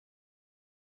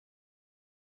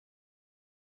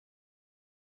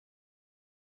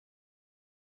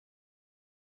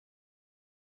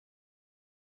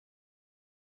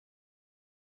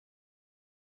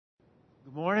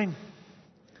Good morning.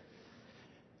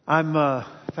 I'm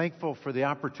thankful for the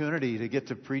opportunity to get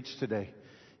to preach today.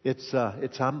 It's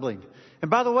humbling. And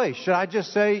by the way, should I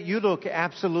just say, you look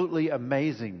absolutely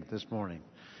amazing this morning.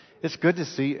 It's good to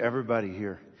see everybody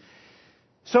here.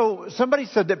 So somebody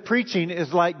said that preaching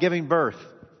is like giving birth.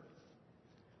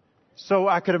 So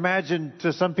I could imagine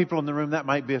to some people in the room that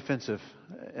might be offensive,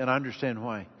 and I understand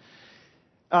why.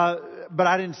 But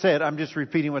I didn't say it. I'm just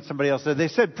repeating what somebody else said. They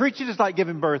said preaching is like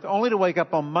giving birth, only to wake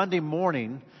up on Monday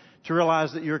morning to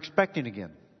realize that you're expecting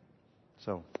again.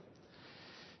 So,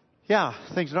 yeah,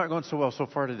 things are not going so well so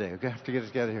far today. Okay, I have to get us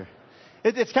out of here.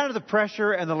 It's kind of the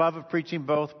pressure and the love of preaching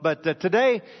both. But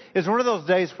today is one of those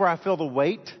days where I feel the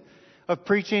weight of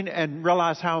preaching and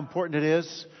realize how important it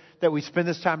is that we spend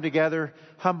this time together.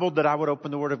 Humbled that I would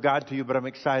open the Word of God to you, but I'm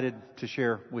excited to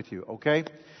share with you. Okay?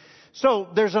 So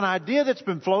there's an idea that's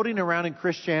been floating around in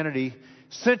Christianity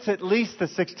since at least the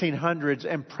 1600s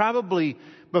and probably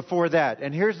before that.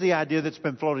 And here's the idea that's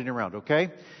been floating around,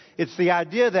 okay? It's the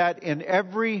idea that in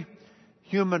every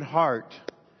human heart,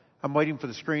 I'm waiting for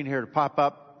the screen here to pop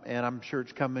up, and I'm sure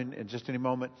it's coming in just any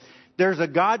moment. There's a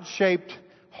God-shaped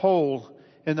hole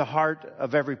in the heart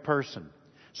of every person.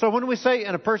 So when we say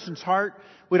in a person's heart,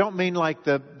 we don't mean like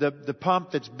the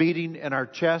pump that's beating in our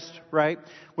chest, right?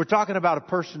 We're talking about a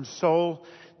person's soul,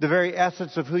 the very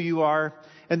essence of who you are.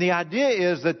 And the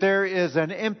idea is that there is an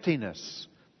emptiness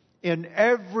in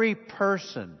every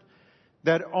person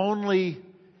that only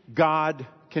God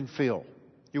can fill.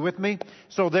 You with me?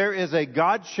 So there is a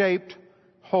God-shaped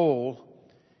hole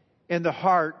in the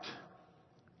heart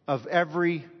of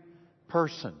every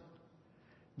person.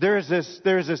 There's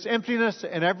this emptiness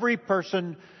in every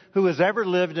person who has ever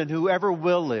lived and who ever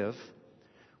will live.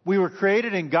 We were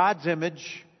created in God's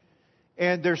image,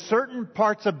 and there's certain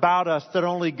parts about us that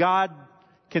only God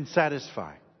can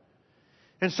satisfy.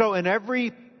 And so in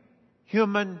every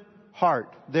human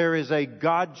heart, there is a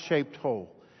God-shaped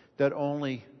hole that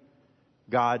only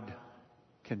God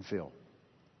can fill.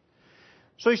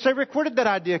 So you say, Rick, where did that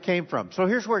idea came from? So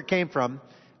here's where it came from.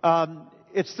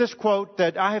 It's this quote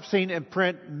that I have seen in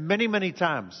print many, many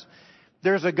times.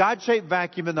 There's a God-shaped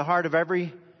vacuum in the heart of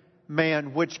every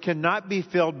man which cannot be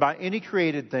filled by any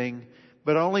created thing,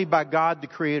 but only by God the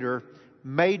Creator,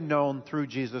 made known through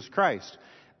Jesus Christ.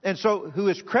 And so who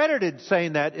is credited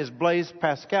saying that is Blaise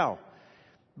Pascal.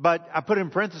 But I put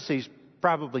in parentheses,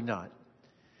 probably not.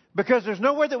 Because there's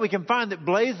nowhere that we can find that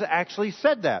Blaise actually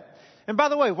said that. And by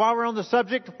the way, while we're on the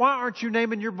subject, why aren't you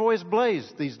naming your boys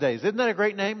Blaise these days? Isn't that a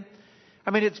great name? I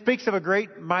mean, it speaks of a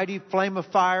great, mighty flame of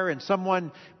fire and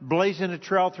someone blazing a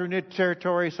trail through new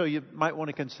territory, so you might want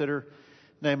to consider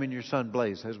naming your son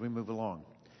Blaise as we move along.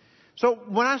 So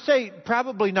when I say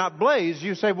probably not Blaise,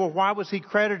 you say, well, why was he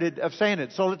credited of saying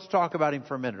it? So let's talk about him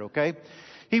for a minute, okay?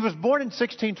 He was born in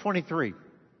 1623.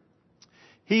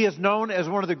 He is known as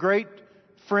one of the great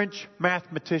French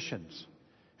mathematicians.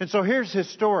 And so here's his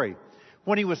story.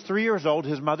 When he was 3 years old,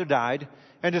 his mother died.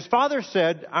 And his father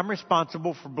said, I'm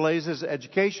responsible for Blaise's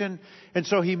education. And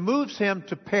so he moves him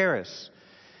to Paris,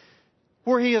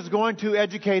 where he is going to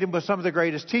educate him with some of the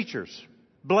greatest teachers.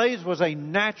 Blaise was a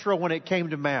natural when it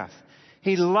came to math.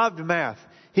 He loved math.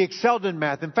 He excelled in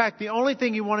math. In fact, the only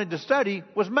thing he wanted to study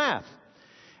was math.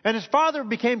 And his father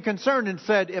became concerned and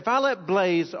said, if I let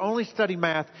Blaise only study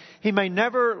math, he may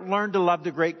never learn to love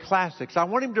the great classics. I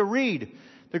want him to read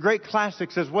the great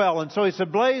classics as well. And so he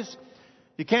said, Blaise,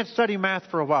 you can't study math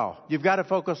for a while. You've got to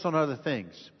focus on other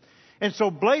things. And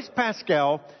so Blaise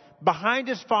Pascal, behind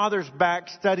his father's back,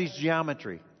 studies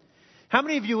geometry. How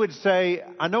many of you would say,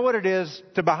 I know what it is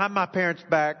to behind my parents'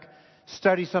 back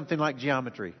study something like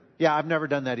geometry? Yeah, I've never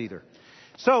done that either.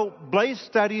 So Blaise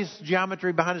studies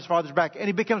geometry behind his father's back, and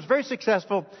he becomes very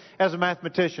successful as a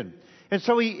mathematician. And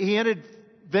so he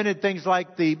invented things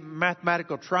like the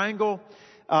mathematical triangle.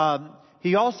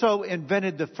 He also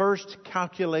invented the first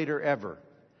calculator ever.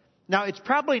 Now, it's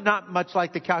probably not much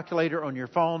like the calculator on your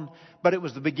phone, but it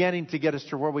was the beginning to get us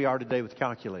to where we are today with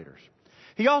calculators.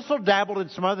 He also dabbled in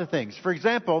some other things. For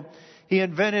example, he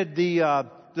invented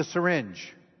the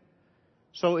syringe.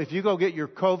 So if you go get your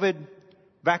COVID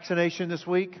vaccination this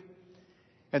week,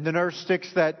 and the nurse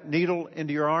sticks that needle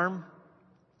into your arm,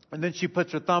 and then she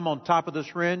puts her thumb on top of the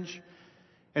syringe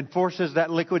and forces that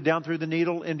liquid down through the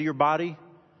needle into your body,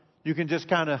 you can just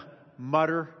kind of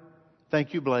mutter,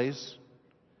 thank you, Blaise.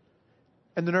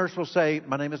 And the nurse will say,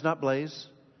 my name is not Blaise.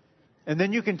 And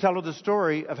then you can tell her the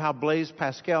story of how Blaise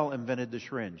Pascal invented the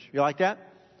syringe. You like that?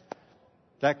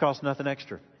 That costs nothing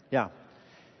extra. Yeah.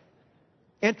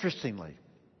 Interestingly,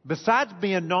 besides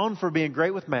being known for being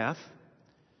great with math,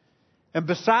 and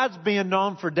besides being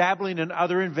known for dabbling in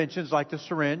other inventions like the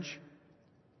syringe,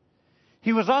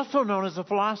 He was also known as a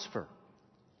philosopher.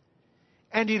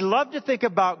 And he loved to think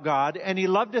about God, and he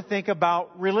loved to think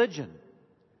about religion.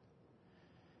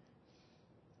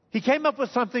 He came up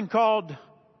with something called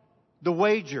the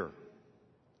wager.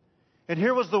 And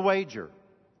here was the wager.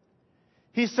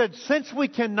 He said, since we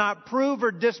cannot prove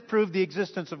or disprove the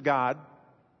existence of God,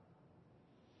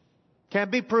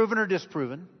 can't be proven or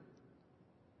disproven,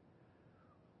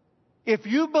 if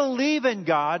you believe in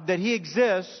God, that He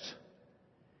exists,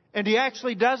 and He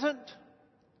actually doesn't,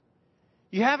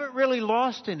 you haven't really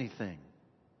lost anything.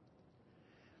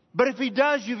 But if He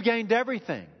does, you've gained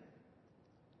everything.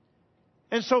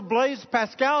 And so Blaise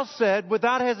Pascal said,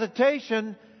 without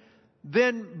hesitation,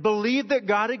 then believe that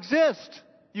God exists.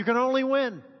 You can only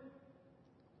win.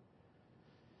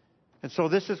 And so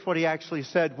this is what he actually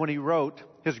said when he wrote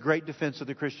his great defense of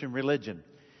the Christian religion.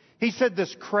 He said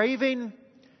this craving,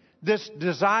 this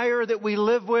desire that we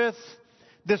live with,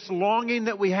 this longing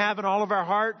that we have in all of our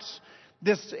hearts,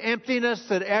 this emptiness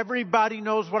that everybody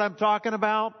knows what I'm talking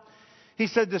about. He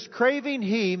said this craving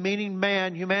he, meaning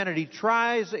man, humanity,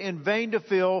 tries in vain to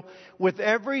fill with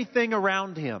everything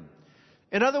around him.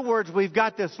 In other words, we've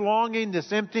got this longing,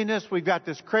 this emptiness, we've got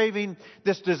this craving,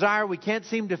 this desire, we can't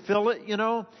seem to fill it, you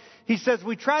know. He says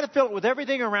we try to fill it with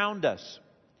everything around us,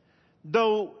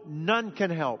 though none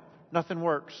can help, nothing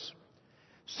works.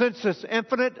 Since this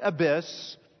infinite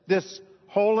abyss, this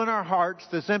hole in our hearts,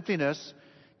 this emptiness,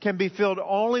 can be filled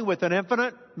only with an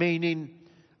infinite, meaning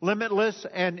limitless,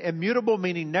 and immutable,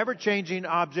 meaning never changing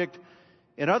object.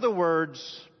 In other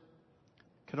words,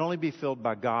 can only be filled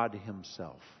by God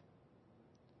Himself.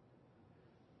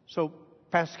 So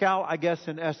Pascal, I guess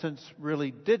in essence,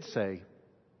 really did say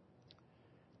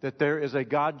that there is a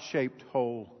God-shaped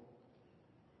hole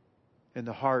in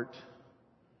the heart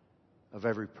of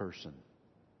every person.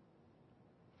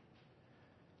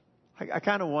 I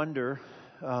kind of wonder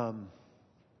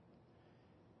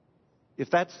if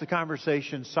that's the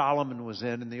conversation Solomon was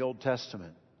in the Old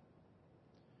Testament.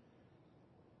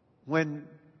 When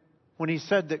he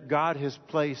said that God has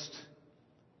placed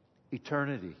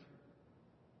eternity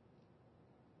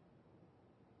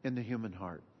in the human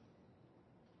heart.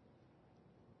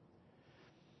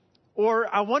 Or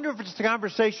I wonder if it's the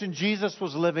conversation Jesus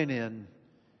was living in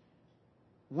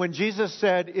when Jesus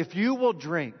said, if you will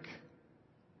drink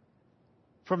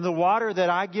from the water that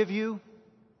I give you,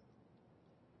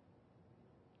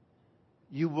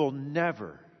 you will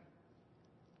never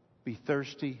be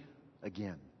thirsty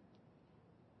again.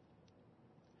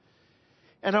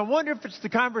 And I wonder if it's the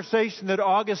conversation that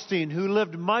Augustine, who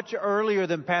lived much earlier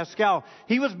than Pascal,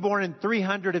 he was born in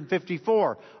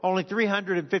 354, only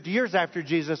 350 years after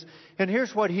Jesus. And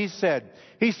here's what he said.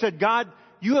 He said, God,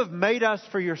 you have made us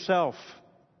for yourself.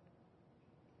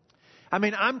 I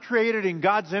mean, I'm created in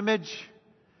God's image.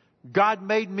 God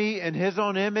made me in His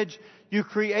own image. You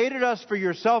created us for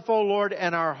yourself, O Lord,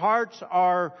 and our hearts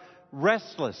are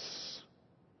restless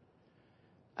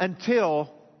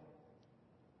until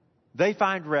they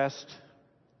find rest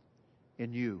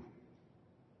in you.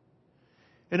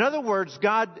 In other words,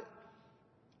 God,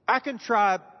 I can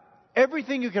try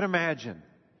everything you can imagine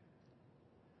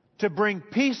to bring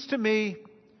peace to me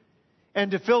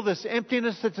and to fill this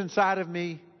emptiness that's inside of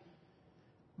me,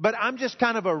 but I'm just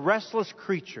kind of a restless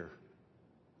creature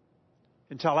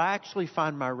until I actually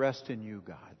find my rest in you,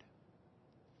 God.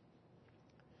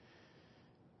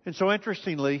 And so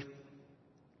interestingly,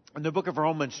 in the book of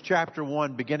Romans chapter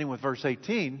 1, beginning with verse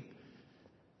 18,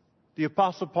 the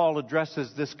Apostle Paul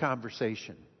addresses this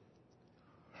conversation.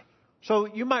 So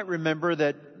you might remember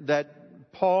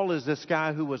that Paul is this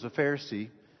guy who was a Pharisee,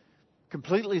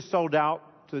 completely sold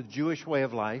out to the Jewish way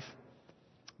of life.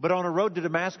 But on a road to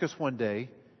Damascus one day,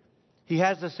 he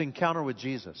has this encounter with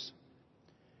Jesus.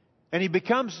 And he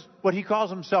becomes what he calls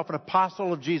himself an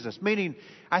apostle of Jesus. Meaning,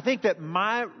 I think that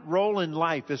my role in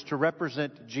life is to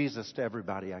represent Jesus to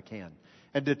everybody I can.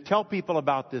 And to tell people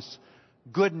about this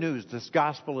good news, this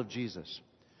gospel of Jesus.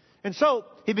 And so,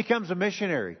 he becomes a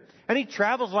missionary. And he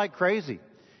travels like crazy.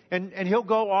 And he'll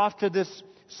go off to this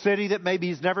city that maybe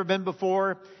he's never been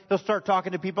before. He'll start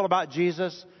talking to people about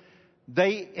Jesus.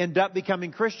 They end up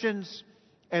becoming Christians.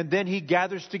 And then he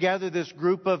gathers together this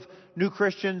group of new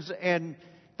Christians, and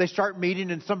they start meeting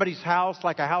in somebody's house,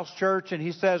 like a house church, and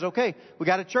he says, okay, we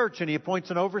got a church, and he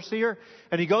appoints an overseer,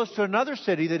 and he goes to another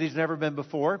city that he's never been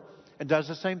before and does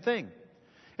the same thing.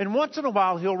 And once in a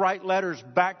while, he'll write letters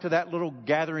back to that little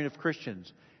gathering of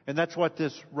Christians, and that's what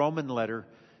this Roman letter,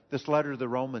 this letter to the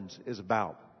Romans is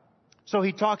about. So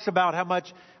he talks about how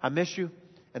much I miss you,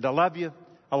 and I love you,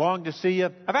 I long to see you.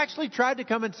 I've actually tried to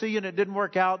come and see you, and it didn't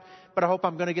work out, but I hope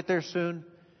I'm going to get there soon.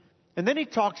 And then he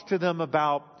talks to them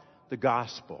about the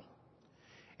gospel.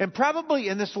 And probably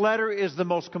in this letter is the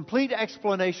most complete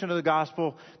explanation of the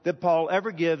gospel that Paul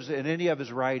ever gives in any of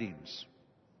his writings.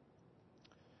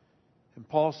 And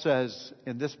Paul says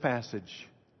in this passage,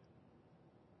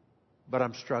 but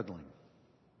I'm struggling.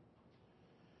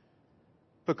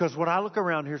 Because when I look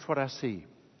around, here's what I see.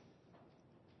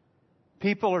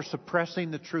 People are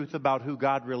suppressing the truth about who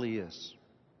God really is.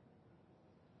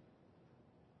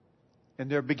 And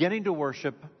they're beginning to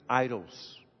worship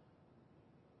idols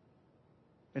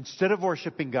instead of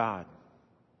worshiping God.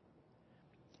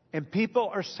 And people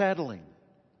are settling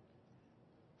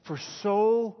for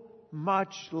so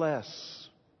much less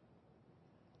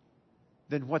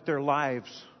than what their lives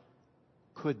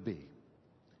could be.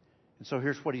 And so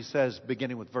here's what he says,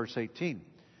 beginning with verse 18.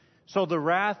 So the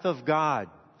wrath of God.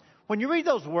 When you read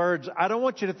those words, I don't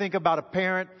want you to think about a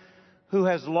parent who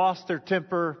has lost their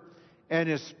temper and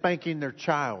is spanking their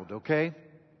child, okay?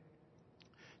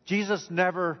 Jesus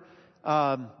never,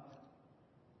 God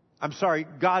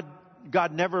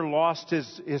never lost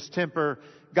his temper.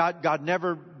 God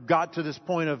never got to this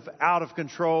point of out of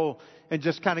control and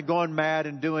just kind of going mad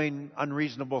and doing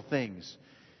unreasonable things.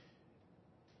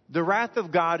 The wrath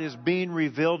of God is being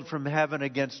revealed from heaven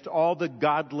against all the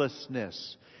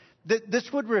godlessness.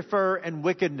 This would refer in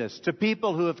wickedness to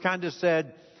people who have kind of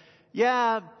said,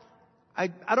 yeah,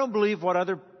 I don't believe what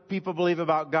other people believe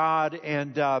about God,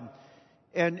 and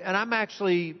I'm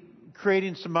actually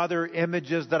creating some other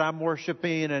images that I'm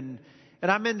worshiping, and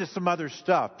I'm into some other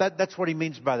stuff. That's what he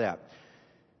means by that.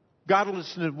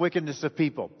 Godlessness and wickedness of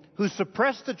people who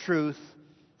suppress the truth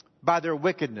by their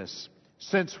wickedness,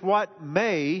 since what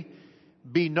may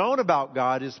be known about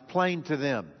God is plain to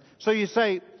them. So you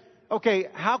say, okay,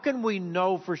 how can we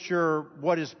know for sure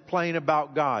what is plain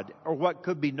about God or what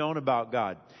could be known about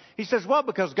God? He says, well,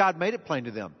 because God made it plain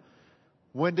to them.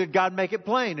 When did God make it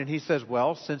plain? And he says,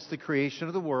 well, since the creation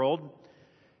of the world,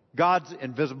 God's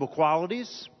invisible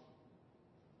qualities,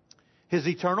 His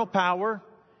eternal power,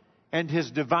 and His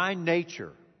divine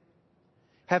nature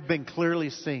have been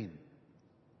clearly seen.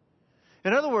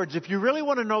 In other words, if you really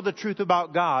want to know the truth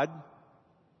about God,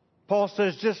 Paul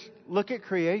says, just look at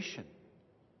creation.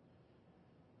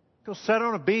 Go sit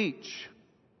on a beach.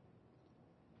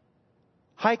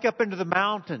 Hike up into the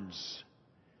mountains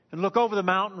and look over the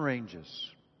mountain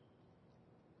ranges.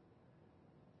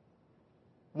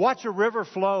 Watch a river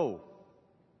flow.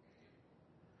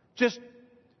 Just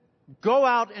go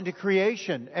out into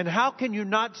creation. And how can you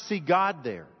not see God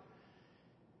there?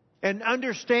 And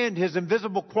understand His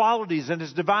invisible qualities and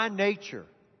His divine nature.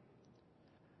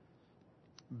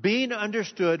 Being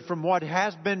understood from what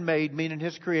has been made, meaning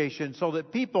His creation, so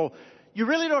that people, you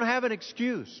really don't have an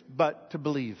excuse but to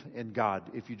believe in God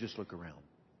if you just look around.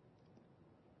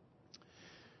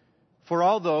 For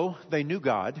although they knew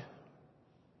God,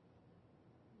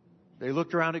 they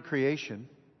looked around at creation,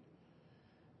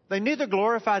 they neither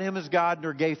glorified Him as God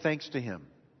nor gave thanks to Him.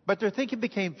 But their thinking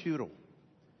became futile.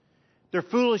 Their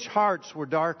foolish hearts were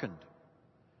darkened.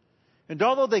 And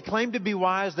although they claimed to be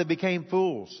wise, they became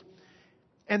fools.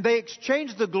 And they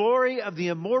exchanged the glory of the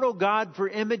immortal God for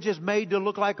images made to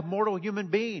look like a mortal human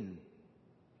being.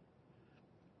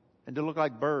 And to look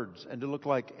like birds. And to look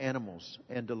like animals.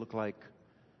 And to look like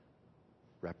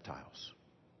reptiles.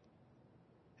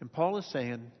 And Paul is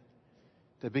saying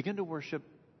they begin to worship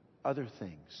other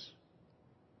things.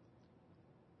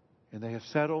 And they have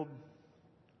settled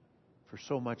for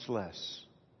so much less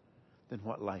than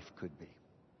what life could be.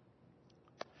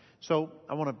 So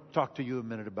I want to talk to you a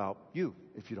minute about you,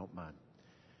 if you don't mind.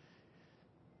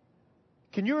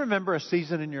 Can you remember a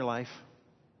season in your life?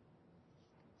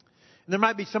 And there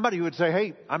might be somebody who would say,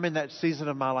 hey, I'm in that season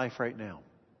of my life right now.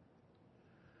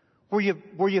 Where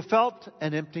you felt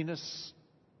an emptiness,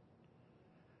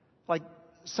 like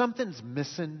something's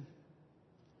missing.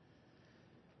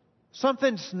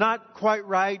 Something's not quite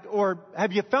right. Or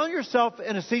have you found yourself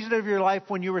in a season of your life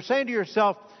when you were saying to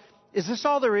yourself, is this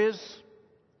all there is?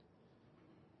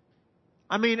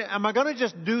 I mean, am I going to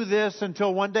just do this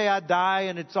until one day I die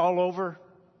and it's all over?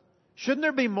 Shouldn't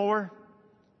there be more?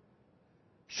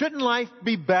 Shouldn't life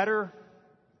be better?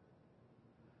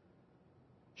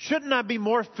 Shouldn't I be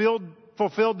more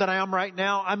fulfilled than I am right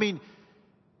now? I mean,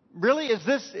 really, is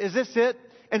this it?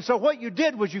 And so what you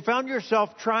did was you found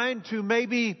yourself trying to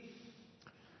maybe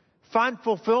find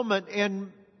fulfillment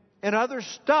in other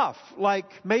stuff, like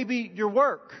maybe your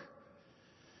work.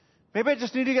 Maybe I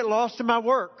just need to get lost in my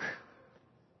work.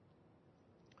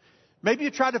 Maybe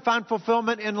you try to find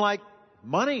fulfillment in like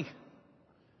money.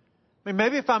 I mean,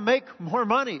 maybe if I make more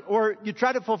money. Or you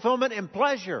try to fulfillment in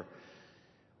pleasure.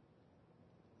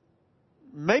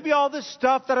 maybe all this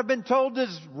stuff that I've been told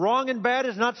is wrong and bad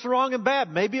is not so wrong and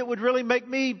bad. Maybe it would really make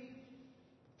me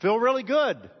feel really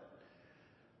good.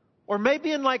 Or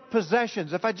maybe in like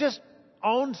possessions, if I just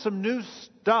owned some new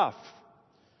stuff.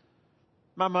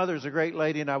 My mother's a great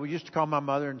lady, and I used to call my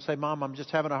mother and say, Mom, I'm just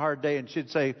having a hard day. And she'd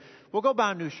say, well, go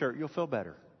buy a new shirt. You'll feel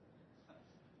better.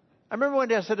 I remember one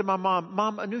day I said to my mom,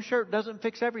 Mom, a new shirt doesn't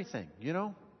fix everything, you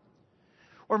know?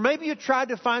 Or maybe you tried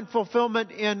to find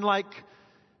fulfillment in like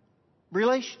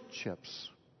relationships.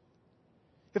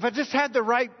 If I just had the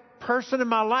right person in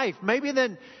my life, maybe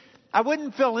then I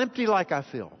wouldn't feel empty like I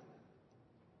feel.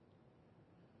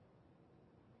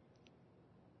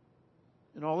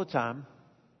 And all the time,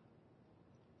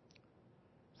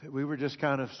 that we were just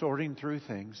kind of sorting through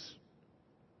things,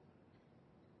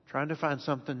 trying to find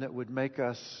something that would make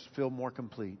us feel more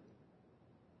complete.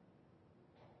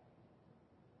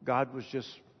 God was just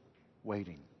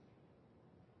waiting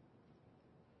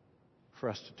for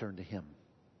us to turn to Him.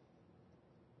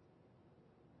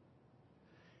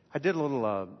 I did a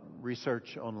little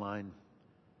research online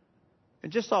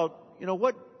and just thought, you know,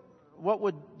 what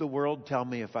would the world tell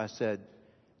me if I said,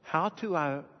 how do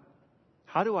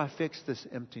I fix this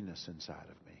emptiness inside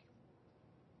of me?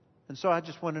 And so I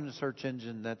just went in a search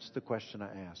engine. That's the question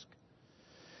I asked.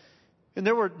 And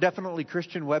there were definitely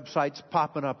Christian websites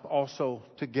popping up also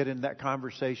to get in that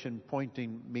conversation,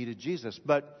 pointing me to Jesus.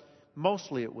 But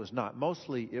mostly it was not.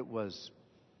 Mostly it was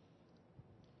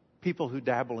people who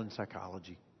dabble in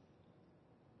psychology.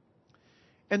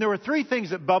 And there were three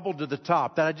things that bubbled to the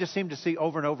top that I just seemed to see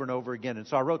over and over and over again. And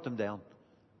so I wrote them down.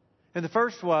 And the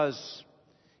first was,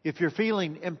 if you're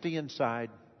feeling empty inside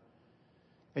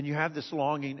and you have this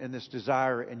longing and this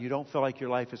desire and you don't feel like your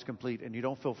life is complete and you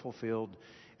don't feel fulfilled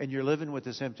and you're living with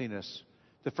this emptiness,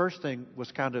 the first thing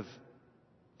was kind of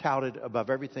touted above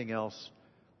everything else.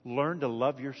 Learn to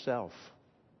love yourself.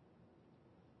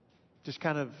 Just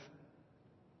kind of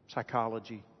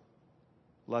psychology.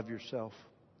 Love yourself.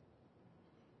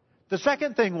 The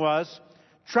second thing was,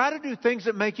 try to do things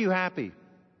that make you happy.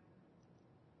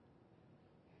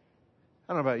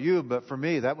 I don't know about you, but for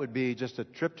me, that would be just a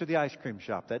trip to the ice cream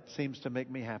shop. That seems to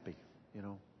make me happy, you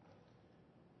know.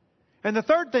 And the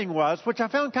third thing was, which I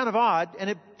found kind of odd, and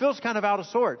it feels kind of out of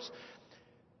sorts,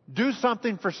 do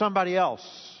something for somebody else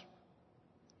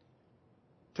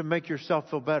to make yourself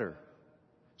feel better.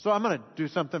 So I'm going to do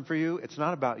something for you. It's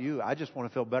not about you. I just want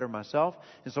to feel better myself.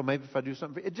 And so maybe if I do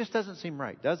something, it just doesn't seem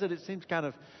right, does it? It seems kind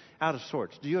of out of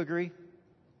sorts. Do you agree?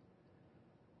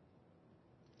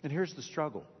 And here's the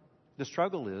struggle. The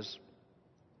struggle is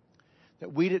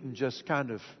that we didn't just kind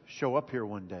of show up here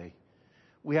one day.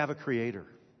 We have a Creator.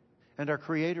 And our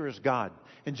Creator is God.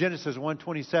 In Genesis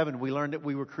 1:27, we learned that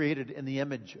we were created in the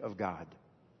image of God.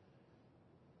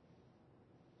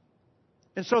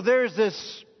 And so there's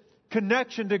this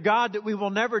connection to God that we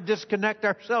will never disconnect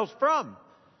ourselves from.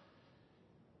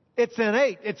 It's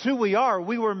innate. It's who we are.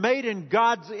 We were made in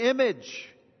God's image.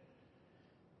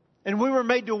 And we were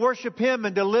made to worship Him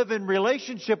and to live in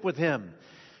relationship with Him.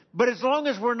 But as long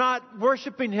as we're not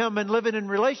worshiping Him and living in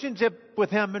relationship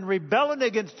with Him and rebelling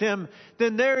against Him,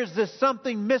 then there is this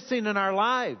something missing in our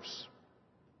lives.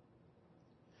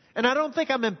 And I don't think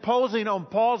I'm imposing on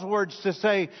Paul's words to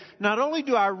say, not only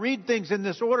do I read things in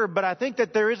this order, but I think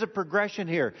that there is a progression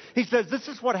here. He says, this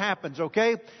is what happens,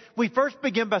 okay? We first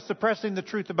begin by suppressing the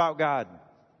truth about God.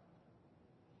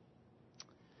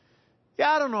 Yeah,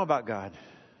 I don't know about God.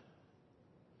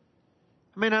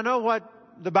 I mean, I know what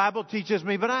the Bible teaches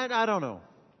me, but I don't know.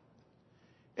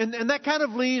 And that kind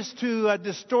of leads to a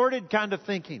distorted kind of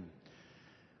thinking.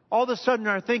 All of a sudden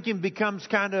our thinking becomes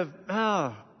kind of,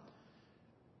 I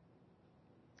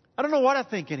don't know what I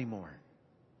think anymore.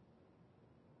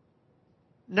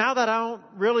 Now that I don't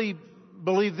really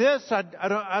believe this,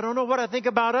 I don't know what I think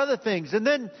about other things. And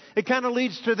then it kind of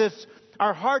leads to this,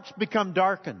 our hearts become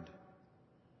darkened.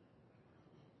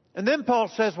 And then Paul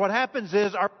says what happens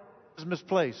is our is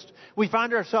misplaced. We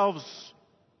find ourselves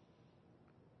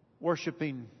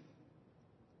worshiping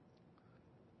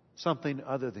something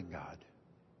other than God.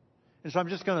 And so I'm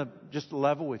just going to just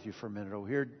level with you for a minute over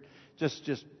here.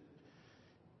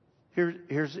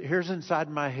 Here's inside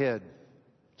my head.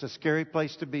 It's a scary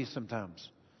place to be sometimes.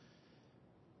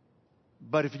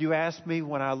 But if you ask me,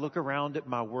 when I look around at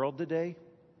my world today,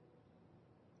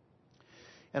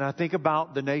 and I think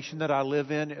about the nation that I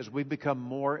live in as we become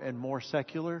more and more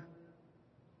secular,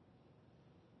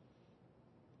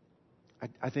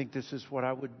 I think this is what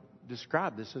I would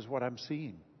describe. This is what I'm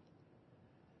seeing.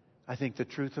 I think the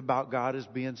truth about God is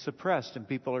being suppressed, and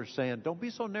people are saying, don't be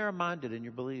so narrow-minded in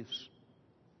your beliefs.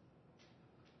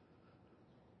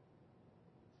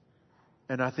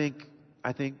 And I think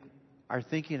our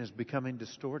thinking is becoming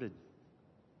distorted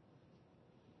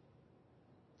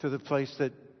to the place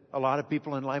that a lot of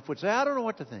people in life would say, I don't know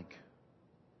what to think.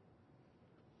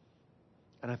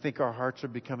 And I think our hearts are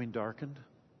becoming darkened.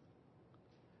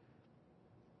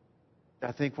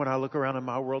 I think when I look around in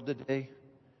my world today,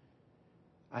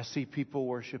 I see people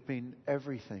worshiping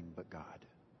everything but God.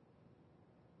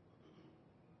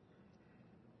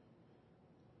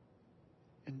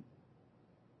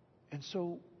 And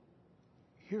so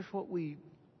here's what we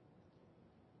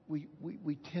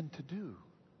tend to do.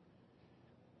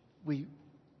 We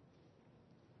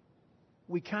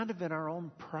kind of, in our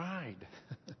own pride,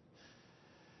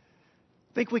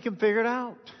 think we can figure it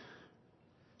out.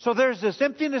 So there's this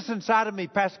emptiness inside of me.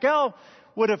 Pascal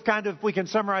would have we can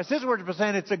summarize his words by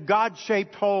saying it's a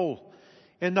God-shaped hole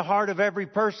in the heart of every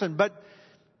person.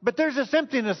 But there's this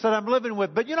emptiness that I'm living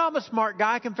with. But I'm a smart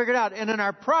guy. I can figure it out. And in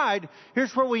our pride,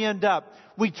 here's where we end up.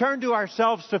 We turn to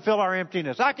ourselves to fill our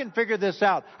emptiness. I can figure this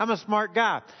out. I'm a smart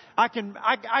guy. I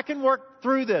can work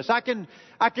through this. And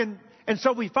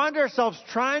so we find ourselves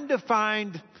trying to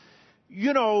find,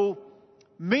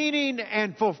 meaning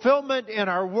and fulfillment in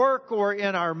our work or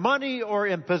in our money or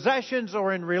in possessions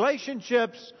or in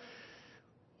relationships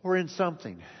or in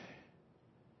something.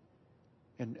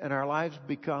 And our lives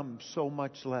become so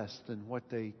much less than what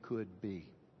they could be.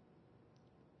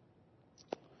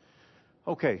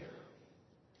 Okay,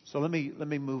 so let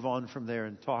me move on from there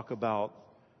and talk about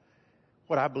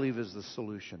what I believe is the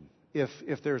solution.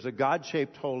 If there's a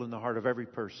God-shaped hole in the heart of every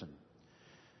person,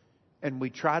 and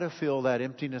we try to fill that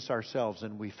emptiness ourselves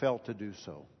and we fail to do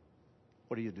so,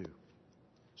 what do you do?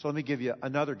 So let me give you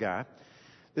another guy.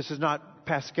 This is not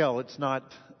Pascal. It's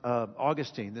not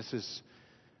Augustine. This is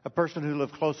a person who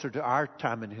lived closer to our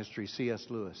time in history, C.S.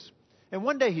 Lewis. And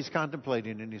one day he's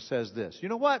contemplating and he says this, you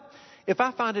know what? If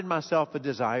I find in myself a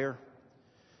desire,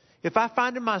 if I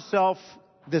find in myself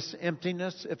this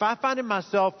emptiness, if I find in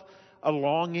myself a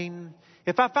longing,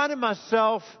 if I find in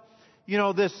myself,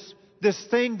 this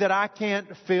thing that I can't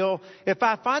feel, if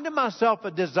I find in myself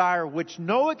a desire which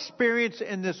no experience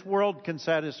in this world can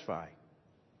satisfy,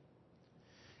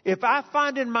 if I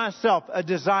find in myself a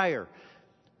desire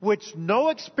which no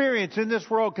experience in this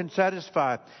world can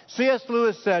satisfy, C.S.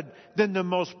 Lewis said, then the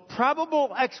most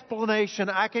probable explanation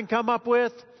I can come up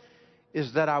with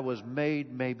is that I was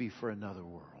made maybe for another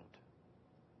world.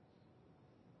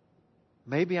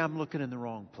 Maybe I'm looking in the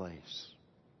wrong place.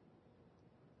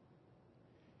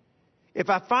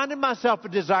 If I find in myself a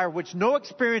desire which no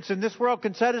experience in this world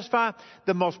can satisfy,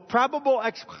 the most probable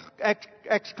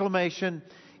exclamation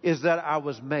is that I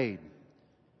was made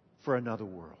for another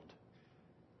world.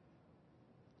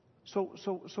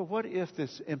 So what if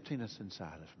this emptiness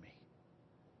inside of me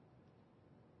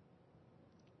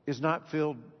is not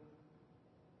filled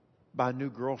by a new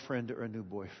girlfriend or a new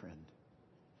boyfriend?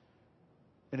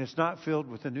 And it's not filled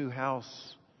with a new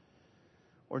house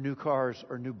or new cars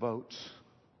or new boats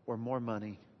or more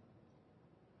money?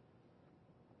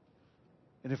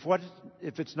 And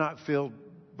if it's not filled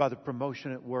by the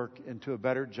promotion at work into a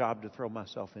better job to throw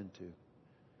myself into?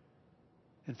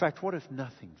 In fact, what if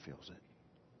nothing fills it?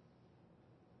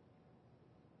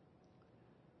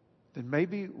 Then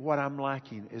maybe what I'm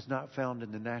lacking is not found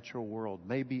in the natural world.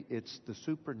 Maybe it's the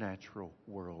supernatural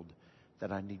world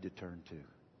that I need to turn to.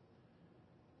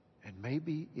 And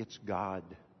maybe it's God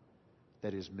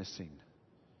that is missing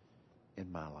in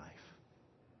my life.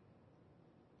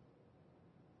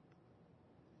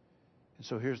 And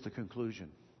so here's the conclusion.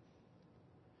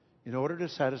 In order to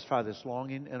satisfy this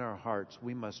longing in our hearts,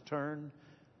 we must turn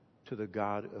to the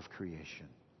God of creation.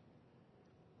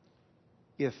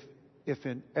 If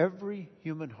in every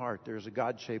human heart there is a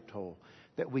God-shaped hole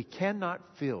that we cannot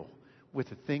fill with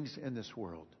the things in this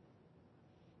world,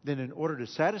 then in order to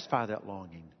satisfy that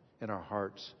longing in our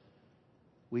hearts,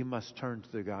 we must turn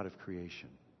to the God of creation.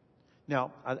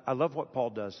 Now, I love what Paul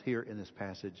does here in this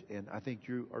passage, and I think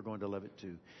you are going to love it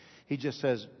too. He just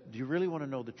says, do you really want to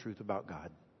know the truth about God?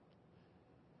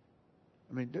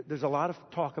 I mean, there's a lot of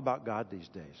talk about God these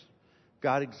days.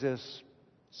 God exists.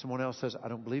 Someone else says, I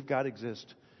don't believe God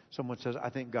exists. Someone says, I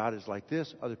think God is like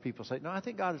this. Other people say, no, I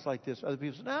think God is like this. Other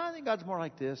people say, no, I think God's more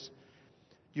like this.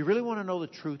 Do you really want to know the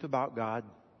truth about God?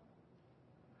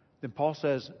 Then Paul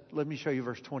says, let me show you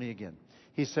verse 20 again.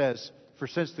 He says, for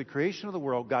since the creation of the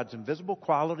world, God's invisible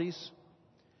qualities,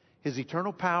 His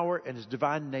eternal power, and His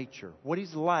divine nature, what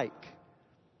He's like,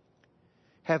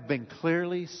 have been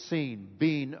clearly seen,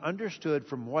 being understood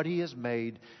from what He has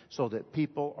made, so that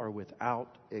people are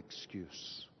without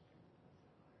excuse.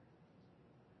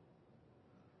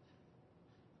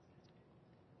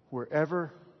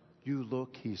 Wherever you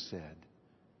look, he said,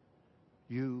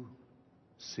 you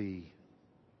see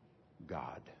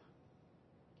God.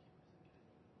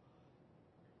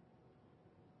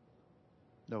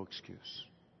 No excuse.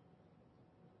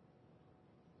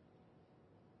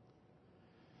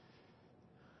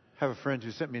 I have a friend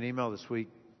who sent me an email this week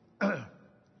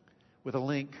with a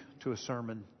link to a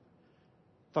sermon.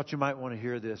 Thought you might want to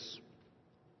hear this.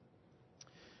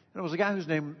 And it was a guy whose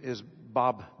name is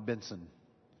Bob Benson.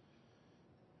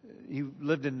 He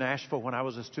lived in Nashville when I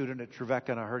was a student at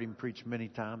Trevecca, and I heard him preach many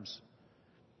times.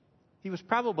 He was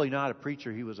probably not a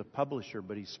preacher. He was a publisher,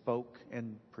 but he spoke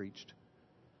and preached.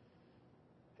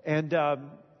 And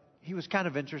he was kind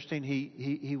of interesting.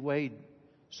 He weighed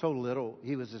so little.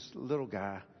 He was this little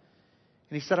guy.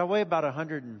 And he said, I weigh about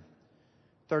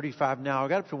 135 now. I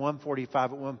got up to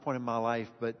 145 at one point in my life,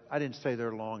 but I didn't stay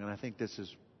there long, and I think this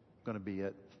is going to be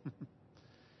it.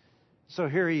 So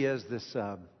here he is, this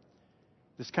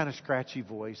kind of scratchy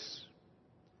voice.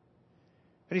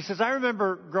 And he says, I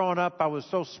remember growing up, I was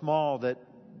so small that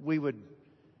the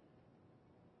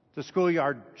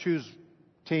schoolyard choose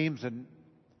teams, and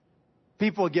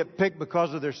people would get picked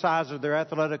because of their size or their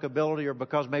athletic ability, or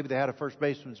because maybe they had a first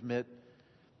baseman's mitt.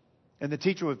 And the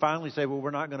teacher would finally say, well, we're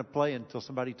not going to play until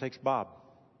somebody takes Bob.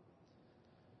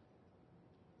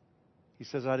 He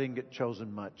says, I didn't get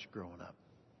chosen much growing up.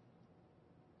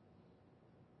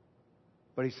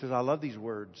 But he says, I love these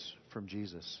words from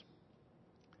Jesus.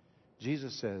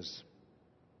 Jesus says,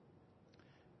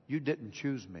 you didn't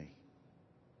choose me.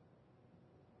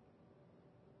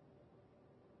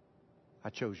 I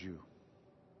chose you.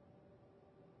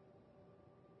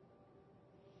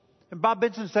 And Bob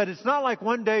Benson said, it's not like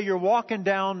one day you're walking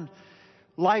down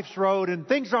life's road and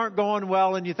things aren't going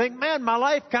well and you think, man, my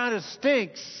life kind of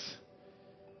stinks.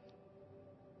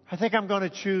 I think I'm going to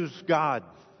choose God.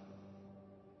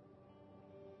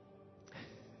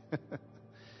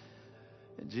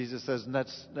 And Jesus says, and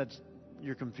that's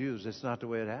you're confused. It's not the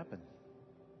way it happened.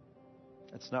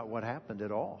 That's not what happened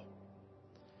at all.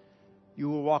 You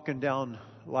were walking down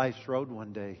life's road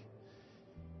one day,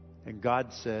 and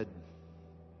God said,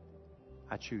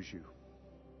 I choose you.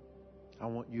 I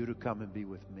want you to come and be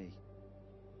with me.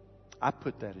 I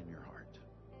put that in your heart.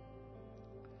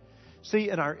 See,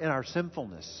 in our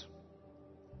sinfulness,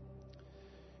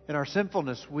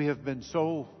 we have been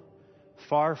so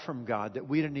far from God that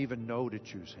we didn't even know to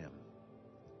choose Him.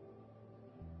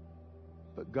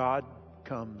 But God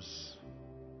comes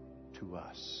to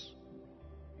us.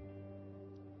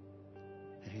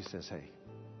 And He says, hey,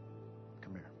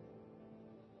 come here.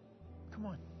 Come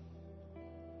on.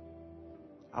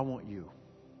 I want you.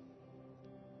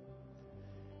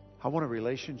 I want a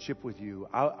relationship with you.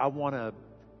 I want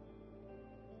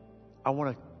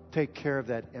to take care of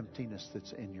that emptiness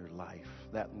that's in your life,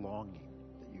 that longing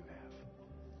that you have.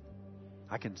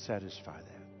 I can satisfy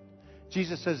that.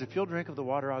 Jesus says, if you'll drink of the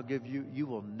water I'll give you, you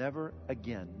will never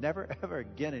ever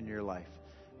again in your life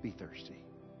be thirsty.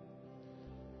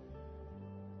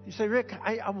 You say, Rick,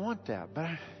 I want that, but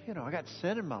I got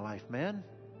sin in my life, man.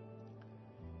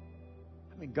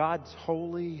 I mean, God's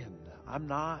holy and I'm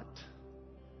not.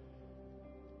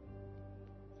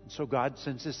 And so God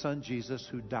sends His Son Jesus,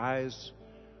 who dies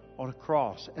on a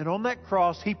cross. And on that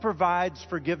cross, He provides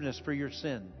forgiveness for your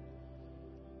sin.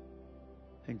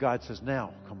 And God says,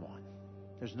 now, come on.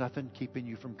 There's nothing keeping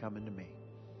you from coming to me.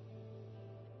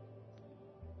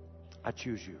 I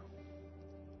choose you.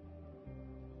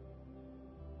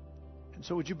 And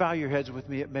so would you bow your heads with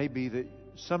me? It may be that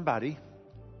somebody,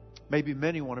 maybe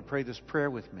many, want to pray this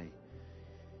prayer with me.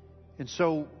 And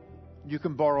so you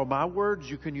can borrow my words,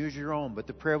 you can use your own, but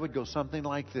the prayer would go something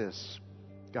like this.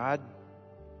 God,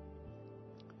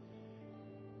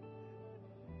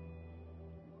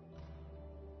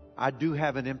 I do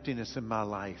have an emptiness in my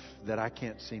life that I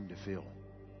can't seem to fill.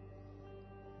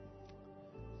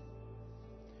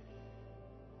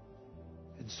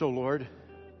 And so, Lord,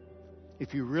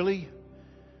 if you really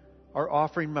are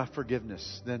offering my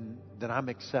forgiveness, then I'm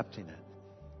accepting it.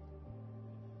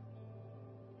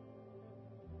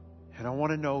 And I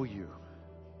want to know you.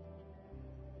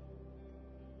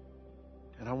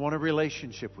 And I want a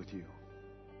relationship with you.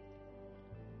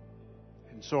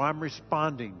 And so I'm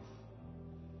responding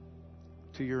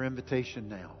to your invitation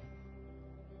now.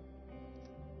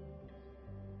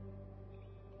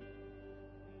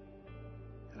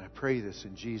 And I pray this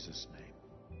in Jesus' name.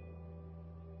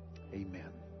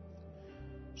 Amen.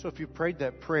 So if you prayed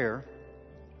that prayer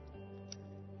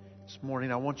this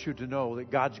morning, I want you to know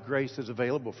that God's grace is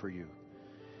available for you.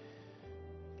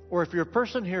 Or if you're a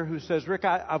person here who says, Rick,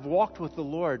 I've walked with the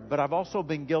Lord, but I've also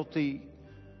been guilty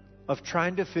of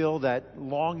trying to fill that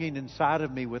longing inside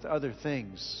of me with other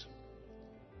things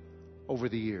over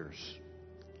the years.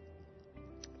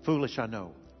 Foolish, I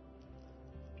know.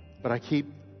 But I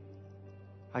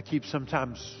keep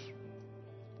sometimes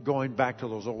going back to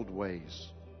those old ways.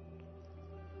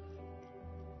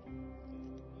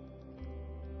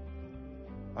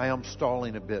 I am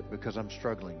stalling a bit because I'm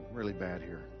struggling really bad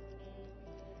here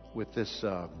with this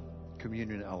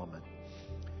communion element.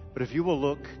 But if you will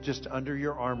look just under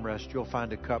your armrest, you'll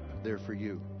find a cup there for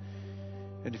you.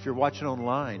 And if you're watching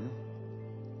online,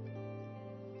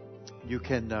 you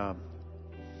can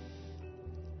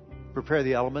prepare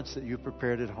the elements that you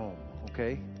prepared at home,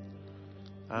 okay?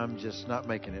 I'm just not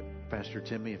making it. Pastor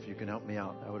Timmy, if you can help me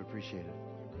out, I would appreciate it.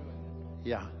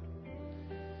 Yeah.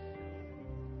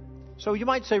 So you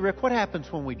might say, Rick, what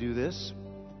happens when we do this?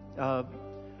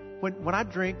 When I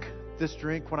drink this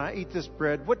drink, when I eat this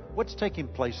bread, what's taking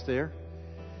place there?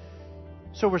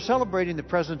 So we're celebrating the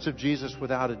presence of Jesus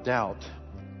without a doubt.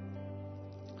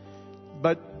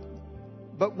 But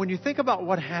when you think about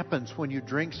what happens when you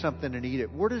drink something and eat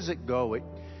it, where does it go?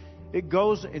 It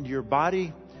goes into your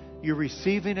body. You're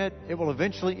receiving it. It will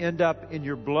eventually end up in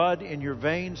your blood, in your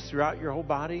veins, throughout your whole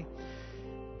body.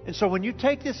 And so when you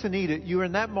take this and eat it, you're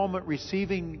in that moment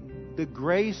receiving the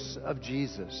grace of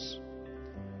Jesus.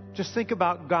 Just think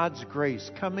about God's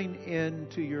grace coming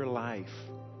into your life.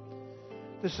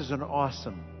 This is an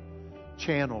awesome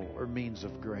channel or means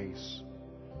of grace.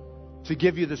 To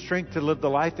give you the strength to live the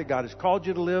life that God has called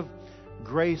you to live.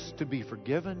 Grace to be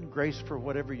forgiven. Grace for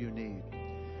whatever you need.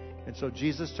 And so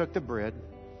Jesus took the bread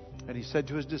and He said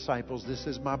to His disciples, "This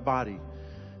is my body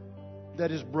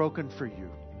that is broken for you.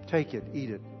 Take it,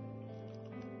 eat it."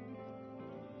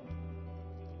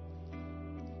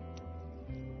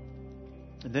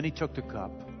 And then He took the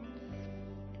cup.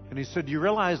 And He said, "Do you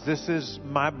realize this is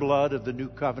my blood of the new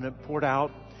covenant poured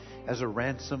out as a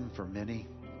ransom for many?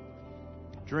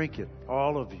 Drink it,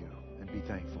 all of you, and be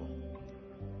thankful."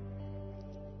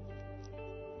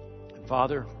 And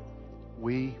Father,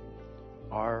 we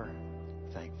are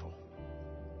thankful.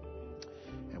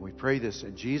 And we pray this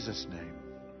in Jesus' name.